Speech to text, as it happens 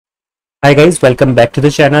Hi guys, welcome back to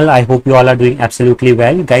the channel. I hope you all are doing absolutely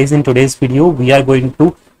well. Guys, in today's video, we are going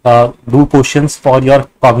to do questions for your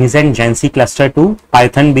Cognizant GenC cluster 2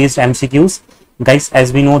 Python based MCQs. Guys,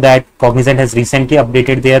 as we know that Cognizant has recently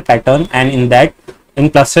updated their pattern, and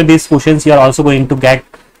in cluster based questions, you are also going to get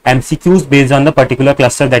MCQs based on the particular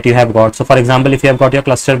cluster that you have got. So for example, if you have got your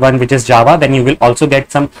cluster 1 which is Java, then you will also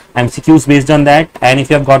get some MCQs based on that, and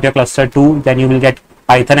if you have got your cluster 2, then you will get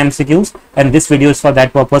Python MCQs, and this video is for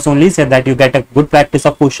that purpose only, so that you get a good practice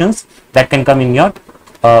of questions that can come in your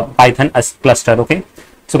Python as cluster. Okay,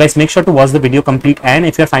 so guys, make sure to watch the video complete, and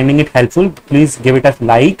if you are finding it helpful, please give it a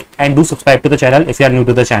like and do subscribe to the channel if you are new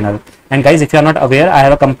to the channel. And guys, if you are not aware, I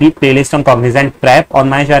have a complete playlist on Cognizant Prep on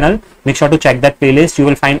my channel. Make sure to check that playlist. You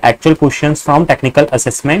will find actual questions from technical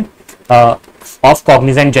assessment of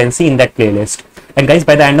Cognizant GenC in that playlist. And guys,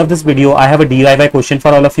 by the end of this video, I have a DIY question for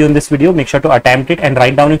all of you in this video. Make sure to attempt it and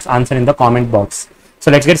write down its answer in the comment box.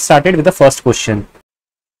 So let's get started with the first question.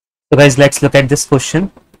 So guys, let's look at this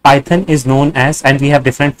question. Python is known as, and we have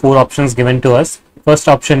different 4 options given to us. First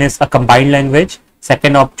option is a combined language.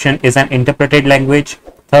 Second option is an interpreted language.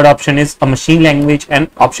 Third option is a machine language, and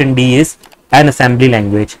option D is an assembly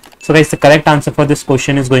language. So guys, the correct answer for this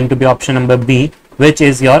question is going to be option number B, which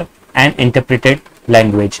is your an interpreted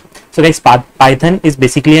language. So guys, Python is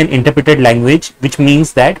basically an interpreted language, which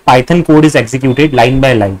means that Python code is executed line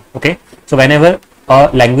by line. Okay, so whenever a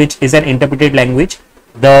language is an interpreted language,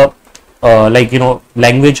 the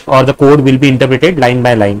language or the code will be interpreted line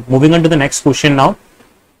by line. Moving on to the next question now.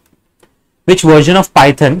 Which version of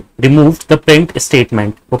Python removed the print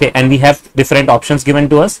statement? Okay, and we have different options given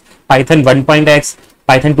to us: Python 1.x,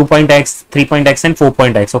 Python 2.x, 3.x, and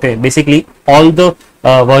 4.x. Okay, basically all the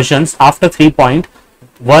versions after 3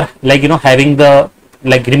 were having the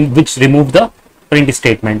which remove the print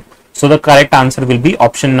statement. So the correct answer will be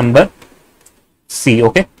option number C.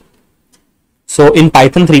 Okay, so in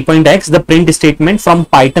Python 3.x, the print statement from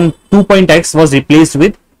Python 2.x was replaced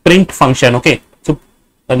with print function. Okay, so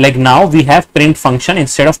now we have print function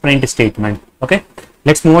instead of print statement. Okay,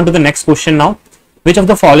 let's move on to the next question now. Which of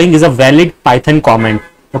the following is a valid Python comment?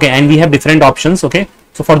 Okay, and we have different options. Okay,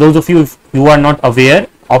 so for those of you who are not aware,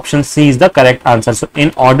 option C is the correct answer. So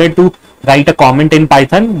in order to write a comment in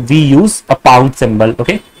Python, we use a pound symbol.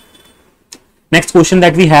 Okay, next question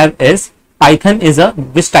that we have is Python is a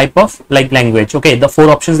which type of language? Okay, the 4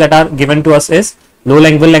 options that are given to us is low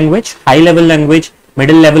level language, high level language,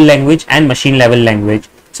 middle level language, and machine level language.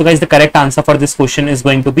 So guys, the correct answer for this question is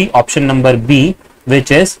going to be option number B, which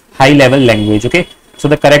is high level language. Okay, so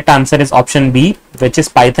the correct answer is option B, which is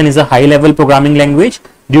Python is a high level programming language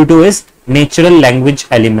due to its natural language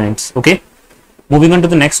elements. Okay, moving on to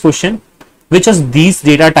the next question. Which of these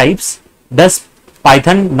data types does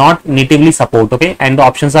Python not natively support? Okay, and the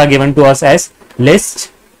options are given to us as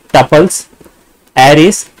lists, tuples,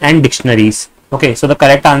 arrays, and dictionaries. Okay, so the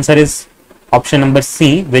correct answer is option number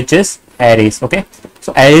C, which is arrays. Okay,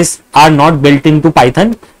 so arrays are not built into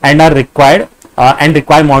Python and are required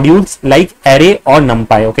require modules like array or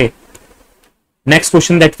numpy. Okay, next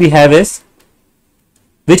question that we have is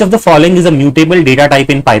which of the following is a mutable data type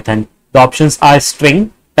in Python? The options are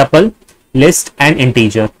string, tuple, list, and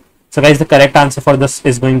integer. So guys, the correct answer for this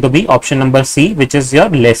is going to be option number C, which is your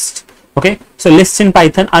list. Okay, so lists in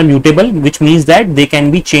Python are mutable, which means that they can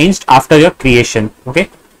be changed after your creation. Okay,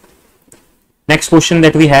 next question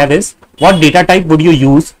that we have is what data type would you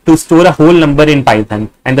use to store a whole number in Python?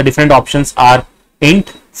 And the different options are int,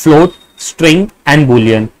 float, string, and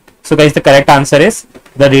boolean. So guys, the correct answer is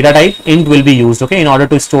the data type int will be used, okay, in order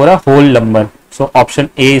to store a whole number. So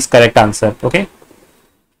option A is correct answer. Okay,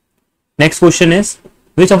 next question is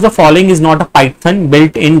which of the following is not a Python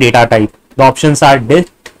built-in data type? The options are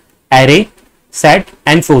dict, array, set,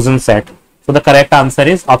 and frozen set. So the correct answer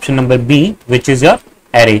is option number B, which is your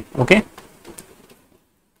array. Okay,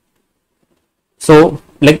 so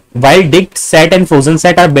while dict, set, and frozen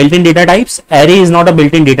set are built-in data types, array is not a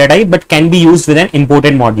built-in data type but can be used with an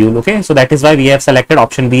imported module. Okay, so that is why we have selected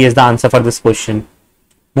option B as the answer for this question.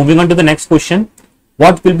 Moving on to the next question.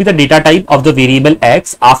 What will be the data type of the variable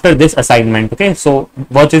x after this assignment? Okay, so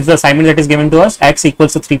what is the assignment that is given to us? X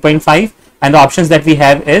equals to 3.5, and the options that we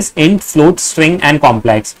have is int, float, string, and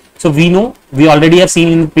complex. So we know, we already have seen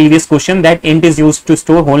in the previous question that int is used to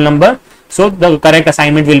store whole number. So the correct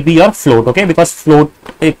assignment will be your float. Okay, because float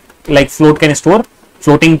float can store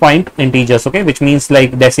floating point integers. Okay, which means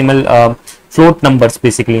decimal float numbers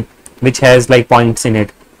basically, which has points in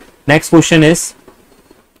it. Next question is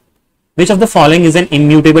which of the following is an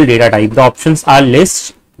immutable data type? The options are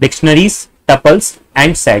lists, dictionaries, tuples,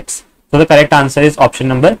 and sets. So the correct answer is option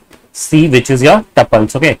number C, which is your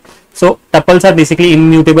tuples. Okay, So tuples are basically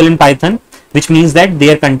immutable in Python, which means that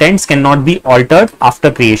their contents cannot be altered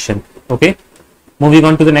after creation. Okay, moving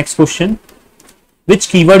on to the next question. Which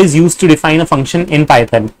keyword is used to define a function in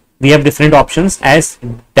Python? We have different options as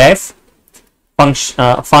def,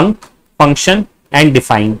 function and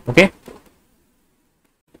define. Okay,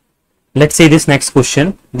 let's say this next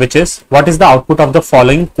question, which is what is the output of the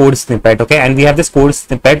following code snippet? Okay, and we have this code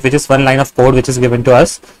snippet, which is one line of code which is given to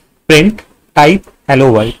us. Print type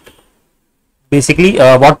hello world. Basically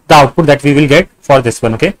what the output that we will get for this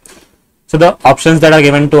one. Okay, so the options that are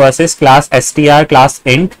given to us is class str, class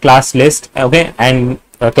int, class list, okay, and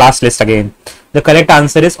class list again. The correct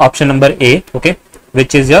answer is option number A, okay,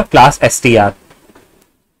 which is your class str.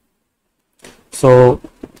 So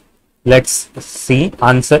let's see,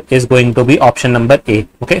 answer is going to be option number A.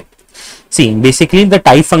 Okay, see, basically the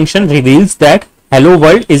type function reveals that hello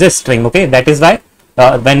world is a string. Okay, that is why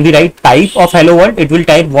when we write type of hello world, it will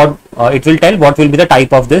type what it will tell what will be the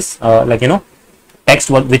type of this text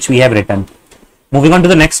which we have written. Moving on to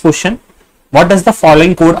the next question. What does the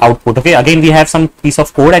following code output? Okay, again we have some piece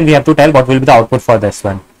of code and we have to tell what will be the output for this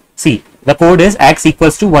one. See, the code is x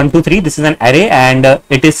equals to 1 2 3. This is an array, and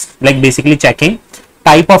it is like basically checking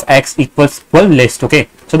type of x equals list. Okay,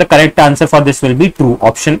 so the correct answer for this will be true,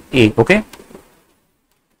 option A. Okay,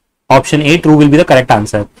 option A, true, will be the correct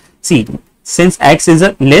answer. See, since x is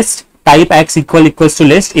a list, type x equals to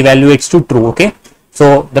list evaluates to true. Okay,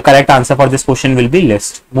 so the correct answer for this question will be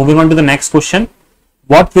list. Moving on to the next question.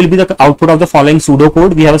 What will be the output of the following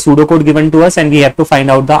pseudocode? We have a pseudocode given to us and we have to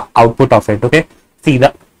find out the output of it. Okay, see,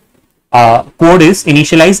 the code is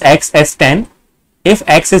initialize x as 10. If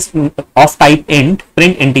x is of type int,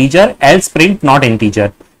 print integer, else print not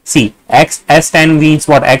integer. See, x as 10 means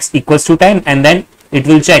what? X equals to 10, and then it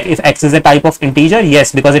will check if x is a type of integer.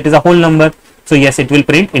 Yes, because it is a whole number, so yes, it will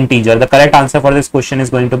print integer. The correct answer for this question is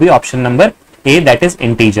going to be option number A, that is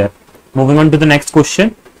integer. Moving on to the next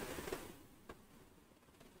question.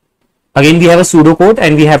 Again we have a pseudocode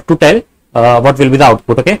and we have to tell what will be the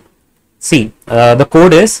output. Okay, see, the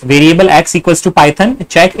code is variable x equals to Python,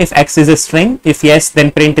 check if x is a string, if yes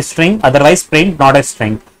then print a string, otherwise print not a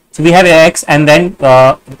string. So we have x and then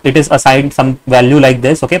it is assigned some value like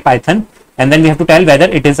this. Okay, Python, and then we have to tell whether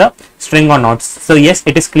it is a string or not. So yes,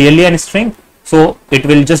 it is clearly a string, so it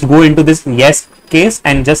will just go into this yes case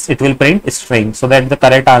and just it will print a string. So that the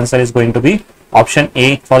correct answer is going to be option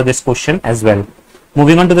A for this question as well.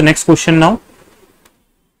 Moving on to the next question now.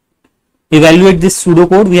 Evaluate this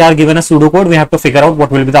pseudocode. We are given a pseudocode. We have to figure out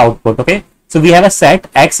what will be the output. Okay, so we have a set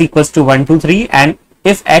x equals to 1 2 3, and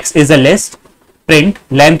if x is a list, print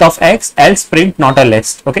length of x, else print not a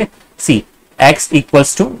list. Okay, see, x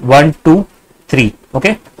equals to 1 2 3.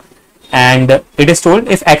 Okay, and it is told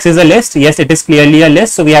if x is a list, yes, it is clearly a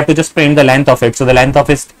list, so we have to just print the length of it. So the length of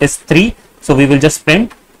it is 3, so we will just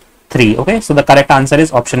print 3. Okay, so the correct answer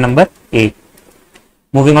is option number A.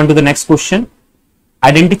 Moving on to the next question.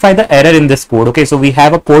 Identify the error in this code. Okay, so we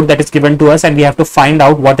have a code that is given to us and we have to find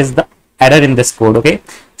out what is the error in this code. Okay,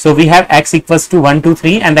 so we have x equals to 1 2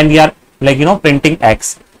 3, and then we are printing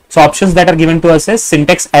x. So options that are given to us is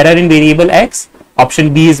syntax error in variable x,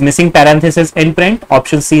 option B is missing parenthesis in print,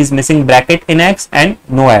 option C is missing bracket in x, and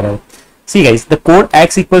no error. See guys, the code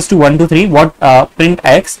x equals to 1 2 3, what print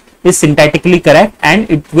x is syntactically correct and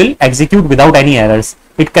it will execute without any errors.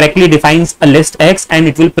 It correctly defines a list x and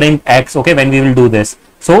it will print x. Okay, when we will do this.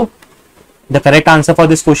 So the correct answer for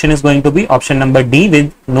this question is going to be option number D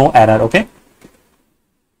with no error. Okay,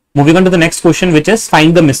 moving on to the next question, which is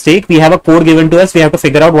find the mistake. We have a code given to us. We have to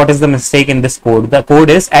figure out what is the mistake in this code. The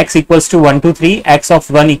code is x equals to 1 2 3, x of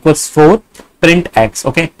 1 equals 4, print x.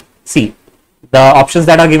 Okay, see, the options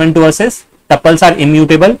that are given to us is tuples are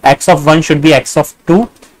immutable, x of 1 should be x of 2,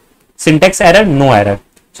 syntax error, no error.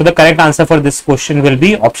 So the correct answer for this question will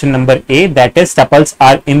be option number A, that is tuples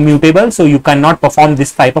are immutable, so you cannot perform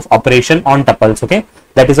this type of operation on tuples. Okay,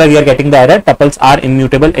 that is why we are getting the error, tuples are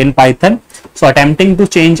immutable in Python. So attempting to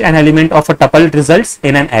change an element of a tuple results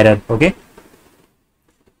in an error. Okay,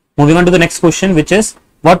 moving on to the next question, which is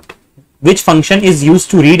which function is used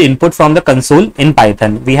to read input from the console in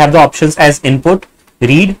Python? We have the options as input,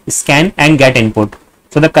 read, scan, and get input.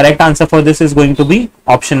 So the correct answer for this is going to be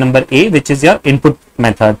option number A, which is your input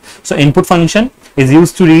method. So input function is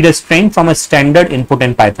used to read a string from a standard input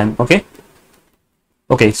in Python. Okay.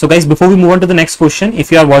 Okay, so guys, before we move on to the next question,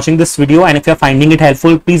 if you are watching this video and if you are finding it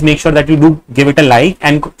helpful, please make sure that you do give it a like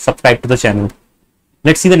and subscribe to the channel.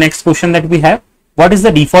 Let's see the next question that we have. What is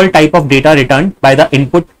the default type of data returned by the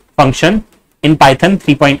input function in Python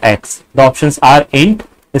 3.x? The options are int,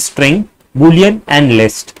 string, boolean, and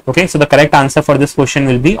list. Okay, so the correct answer for this question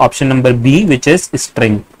will be option number B, which is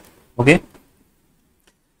string. Okay.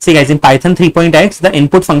 See guys, in Python 3.x, the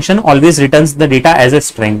input function always returns the data as a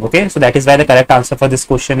string. Okay, so that is why the correct answer for this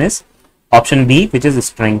question is option B, which is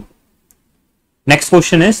string. Next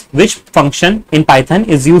question is, which function in Python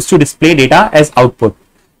is used to display data as output?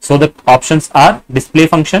 So the options are display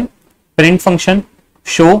function, print function,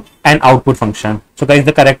 show, and output function. So guys,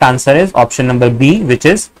 the correct answer is option number B, which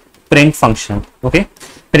is print function. Okay,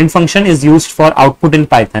 print function is used for output in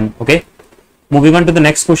Python. Okay, moving on to the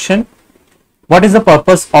next question. What is the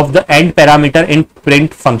purpose of the end parameter in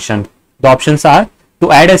print function? The options are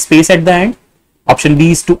to add a space at the end. Option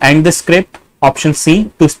B is to end the script. Option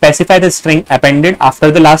C, to specify the string appended after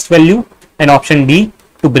the last value. And option D,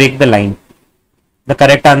 to break the line. The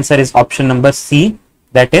correct answer is option number C,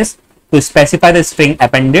 that is to specify the string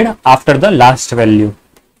appended after the last value.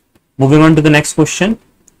 Moving on to the next question.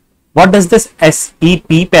 What does this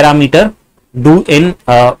SEP parameter do in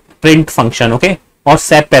print function? Okay, or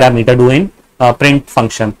SEP parameter do in print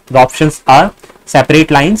function? The options are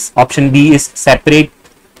separate lines. Option B is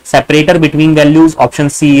separator between values. Option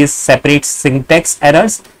C is separate syntax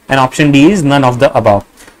errors, and option D is none of the above.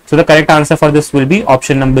 So the correct answer for this will be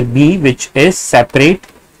option number B, which is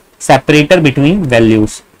separator between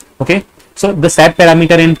values. Okay, so the SEP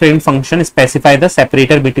parameter in print function specify the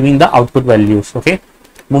separator between the output values. Okay,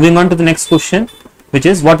 moving on to the next question, which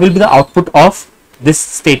is what will be the output of this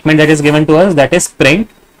statement that is given to us, that is print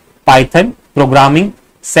Python programming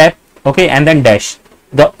SEP. Okay, and then dash.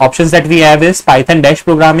 The options that we have is Python dash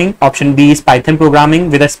programming. Option B is Python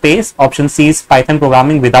programming with a space. Option C is Python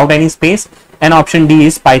programming without any space, and option D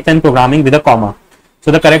is Python programming with a comma.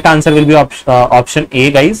 So the correct answer will be option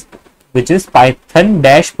A, guys, which is Python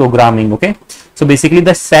dash programming. Okay, so basically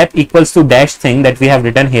the SEP equals to dash thing that we have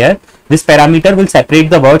written here. This parameter will separate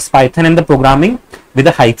the words Python and the programming with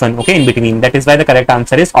a hyphen, okay, in between. That is why the correct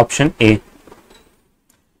answer is option A.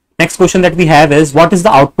 Next question that we have is, what is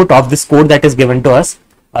the output of this code that is given to us?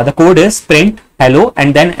 The code is print hello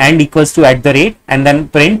and then and equals to @ and then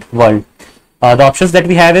print world. The options that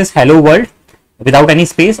we have is hello world without any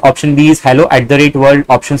space. Option B is hello @world.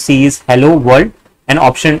 Option C is hello world, and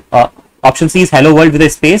option C is hello world with a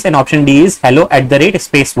space, and option D is hello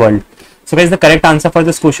 @space world. So guys, the correct answer for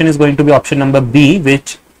this question is going to be option number B,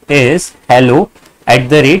 which is hello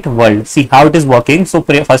 @world. See how it is working. So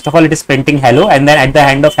first of all, it is printing hello, and then at the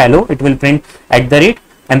end of hello it will print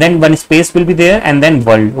 @, and then one space will be there, and then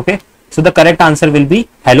world. Okay, so the correct answer will be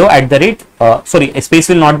hello sorry, a space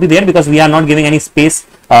will not be there because we are not giving any space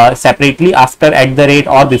separately after @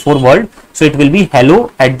 or before world. So it will be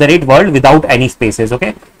hello @world without any spaces.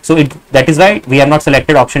 Okay, so that is why we have not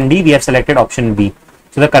selected option D, we have selected option B.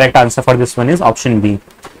 So the correct answer for this one is option B.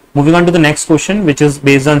 Moving on to the next question, which is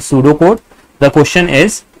based on pseudocode. The question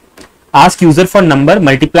is, ask user for number,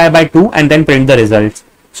 multiply by 2 and then print the results.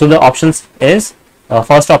 So the options is,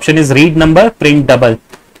 first option is read number, print double.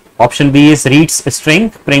 Option B is reads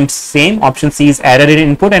string, prints same. Option C is error in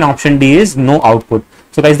input, and option D is no output.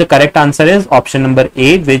 So guys, the correct answer is option number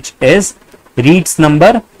A, which is reads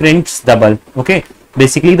number, prints double. Okay,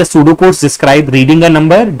 basically the pseudocodes describe reading a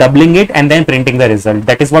number, doubling it, and then printing the result.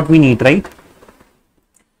 That is what we need, right?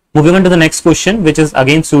 Moving on to the next question, which is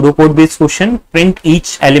again pseudocode based question. Print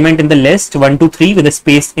each element in the list 1 to 3 with a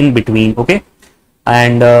space in between. Okay,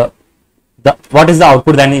 and what is the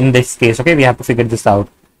output then in this case? Okay, we have to figure this out.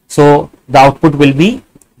 So the output will be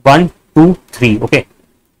 1, 2, 3. Okay,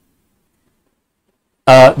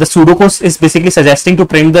 the pseudocode is basically suggesting to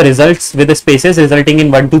print the results with the spaces resulting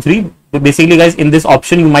in 1, 2, 3. Basically guys, in this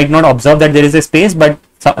option you might not observe that there is a space, but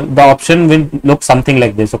the option will look something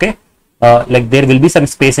like this. Okay, like there will be some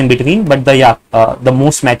space in between, but the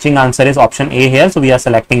most matching answer is option A here. So we are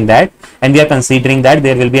selecting that, and we are considering that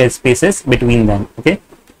there will be spaces between them. Okay,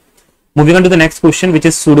 moving on to the next question, which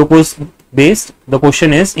is pseudocode based. The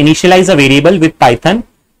question is, initialize a variable with Python,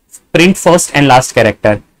 print first and last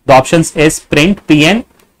character. The options is print pn,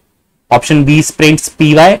 option B is prints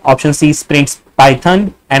py, option C is prints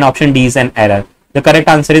Python, and option D is an error. The correct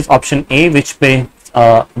answer is option A, which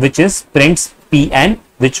is prints pn,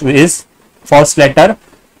 which is first letter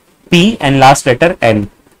P and last letter N.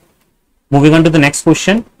 Moving on to the next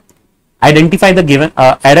question, identify the given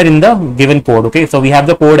error in the given code. Okay, so we have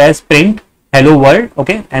the code as print hello world.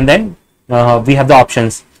 Okay, and then we have the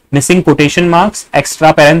options missing quotation marks,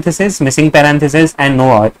 extra parenthesis, missing parenthesis, and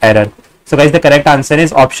no error. So guys, the correct answer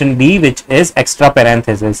is option B, which is extra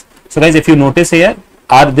parenthesis. So guys, if you notice here,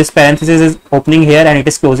 this parenthesis is opening here and it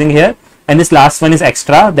is closing here, and this last one is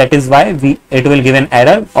extra. That is why it will give an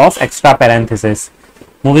error of extra parenthesis.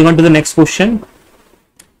 Moving on to the next question,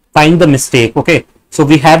 find the mistake. Okay, so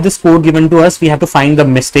we have this code given to us, we have to find the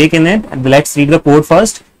mistake in it, and let's read the code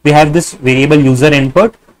first. we have this variable user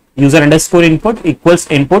input, user underscore input equals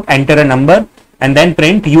input, enter a number, and then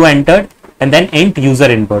print you entered, and then int user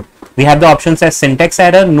input. We have the options as syntax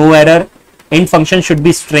error, no error, int function should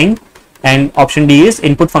be string, and option D is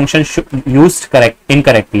input function used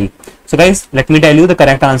incorrectly. So guys, let me tell you the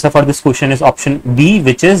correct answer for this question is option B,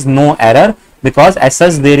 which is no error, because as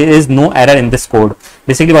such there is no error in this code.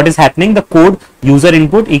 Basically what is happening, the code user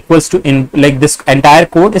input equals to like this entire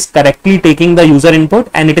code is correctly taking the user input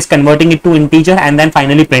and it is converting it to integer and then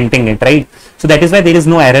finally printing it, right? So that is why there is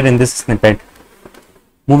no error in this snippet.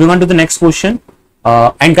 Moving on to the next question.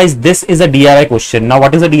 And guys, this is a DIY question. Now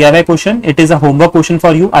what is a DIY question? It is a homework question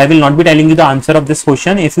for you. I will not be telling you the answer of this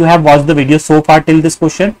question. If you have watched the video so far till this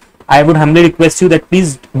question, I would humbly request you that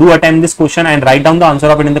please do attempt this question and write down the answer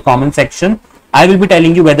of it in the comment section. I will be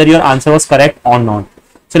telling you whether your answer was correct or not.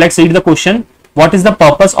 So let's read the question. What is the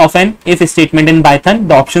purpose of an if statement in Python?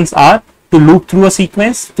 The options are to loop through a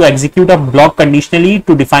sequence, to execute a block conditionally,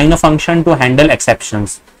 to define a function, to handle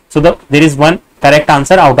exceptions. So there is one correct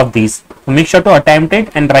answer out of these. So make sure to attempt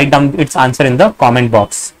it and write down its answer in the comment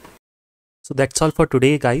box. So that's all for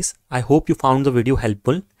today, guys. I hope you found the video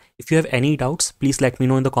helpful. If you have any doubts, please let me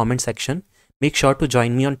know in the comment section. Make sure to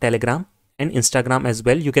join me on Telegram and Instagram as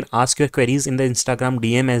well. You can ask your queries in the Instagram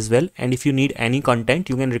DM as well. And if you need any content,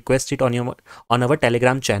 you can request it on our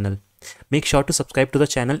Telegram channel. Make sure to subscribe to the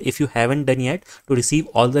channel if you haven't done yet to receive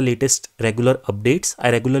all the latest regular updates.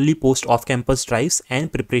 I regularly post off-campus drives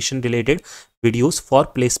and preparation related videos for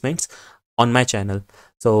placements on my channel.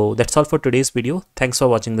 So that's all for today's video. Thanks for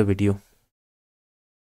watching the video.